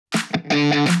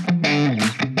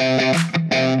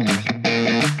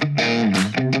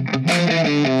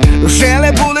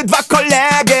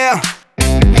колеги,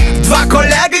 два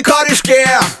колеги-корішки,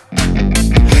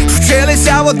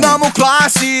 вчилися в одному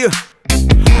класі,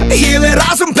 їли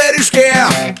разом пиріжки.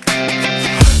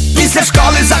 Після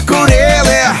школи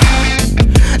закурили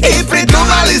і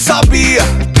придумали собі,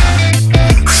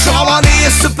 що вони є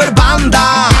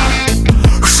супербанда,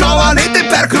 що вони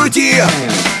тепер круті.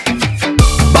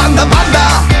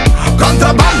 Банда-банда,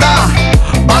 контрабанда,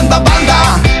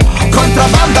 банда-банда,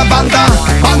 контрабанда, банда,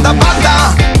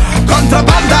 банда-банда,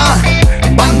 контрабанда,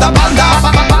 банда-банда.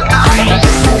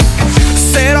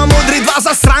 Сиромудрі два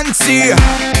засранці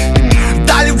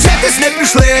далі вчитись не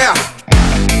пішли,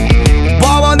 бо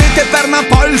вони тепер на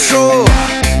Польщу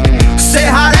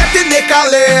сигарети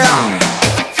никали.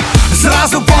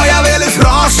 Зразу появились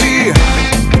гроші,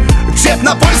 джип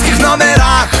на польських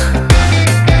номерах.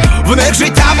 В них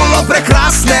життя було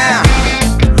прекрасне,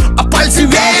 а пальці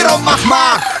веєром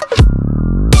мах-мах.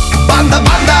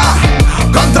 Банда-банда,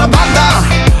 контрабанда,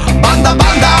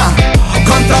 банда-банда,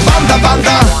 контрабанда,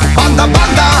 банда,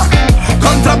 банда-банда,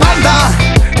 контрабанда,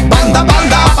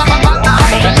 банда-банда,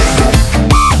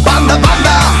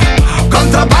 банда-банда,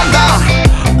 контрабанда,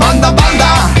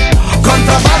 банда-банда,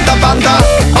 контрабанда, банда,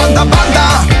 банда-банда,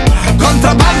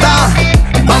 контрабанда,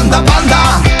 банда-банда,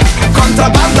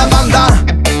 контрабанда, банда.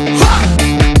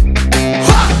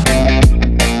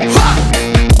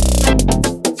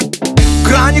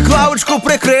 Крані лавочку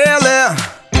прикрили,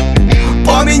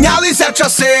 помінялися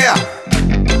часи,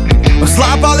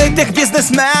 злапали тих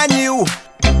бізнесменів,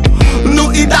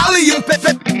 ну і дали їм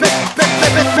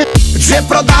джип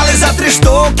продали за 3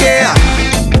 штуки,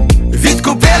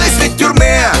 відкупились від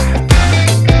тюрми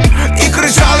і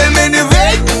кричали: ми не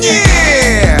винні,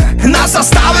 нас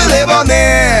заставили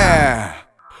вони,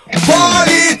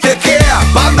 політики.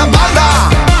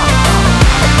 Банда-банда,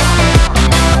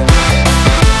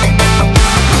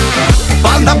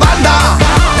 банда-банда,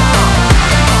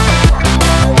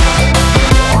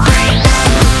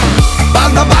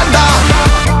 банда-банда.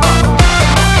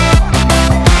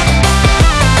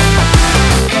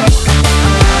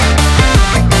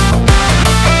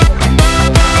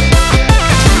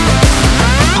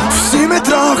 Всі ми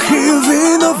трохи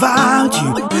винуваті,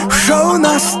 що у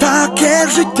нас таке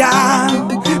життя.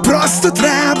 Просто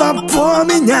треба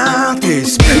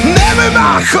помінятись, не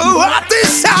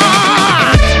вимахуватися.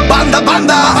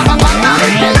 Банда-банда,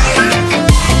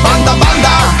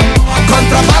 банда-банда,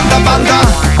 контрабанда, банда,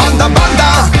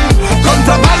 банда-банда,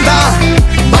 контрабанда,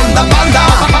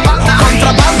 банда-банда.